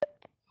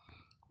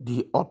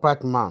the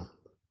upright man.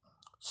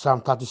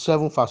 Psalm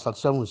 37 verse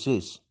 37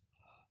 says,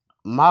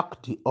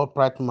 Mark the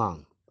upright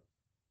man,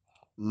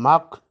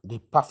 mark the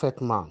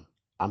perfect man,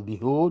 and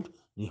behold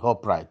the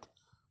upright.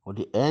 For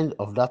the end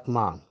of that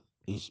man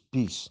is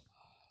peace.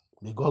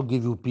 May God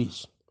give you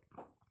peace.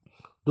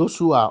 Those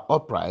who are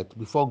upright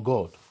before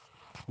God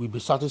will be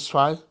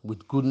satisfied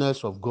with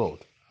goodness of God,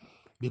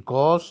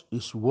 because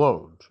his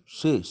word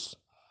says,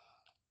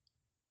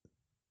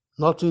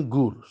 nothing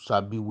good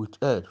shall be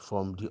withheld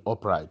from the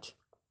upright.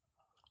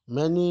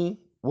 Many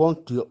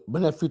want the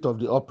benefit of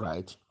the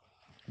upright,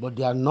 but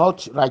they are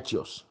not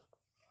righteous.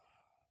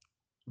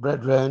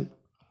 Brethren,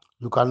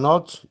 you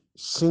cannot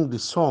sing the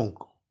song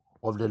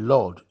of the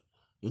Lord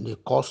in a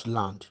cursed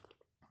land.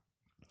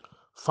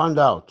 Find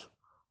out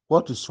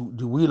what is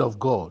the will of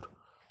God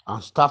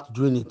and start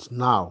doing it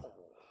now.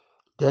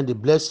 Then the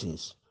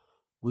blessings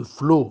will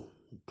flow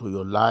to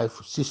your life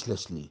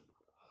ceaselessly.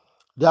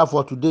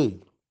 Therefore, today,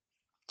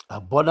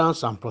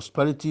 abundance and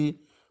prosperity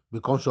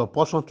becomes your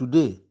portion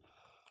today.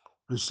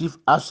 Receive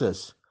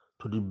access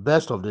to the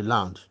best of the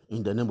land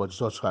in the name of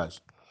Jesus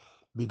Christ.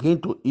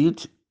 Begin to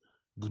eat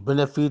the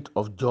benefit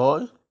of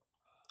joy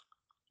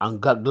and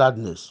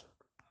gladness.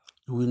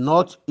 You will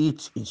not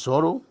eat in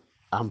sorrow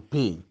and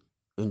pain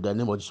in the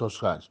name of Jesus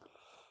Christ.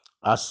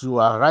 As you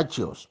are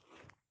righteous,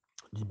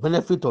 the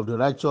benefit of the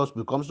righteous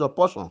becomes your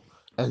portion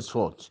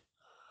henceforth.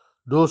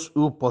 Those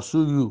who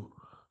pursue you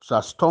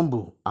shall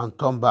stumble and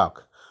turn back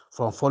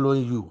from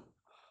following you.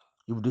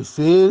 If they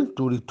fail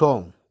to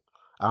return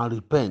and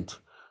repent,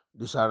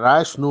 they shall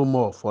rise no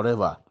more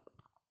forever.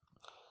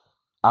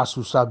 As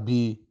you shall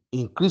be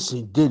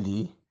increasing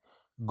daily,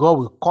 God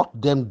will cut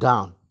them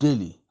down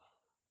daily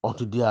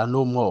until they are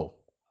no more.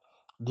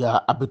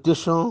 Their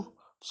habitation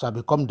shall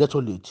become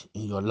desolate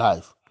in your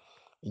life.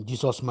 In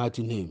Jesus'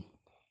 mighty name,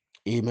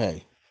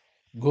 amen.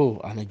 Go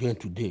and enjoy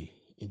today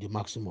in the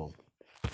maximum.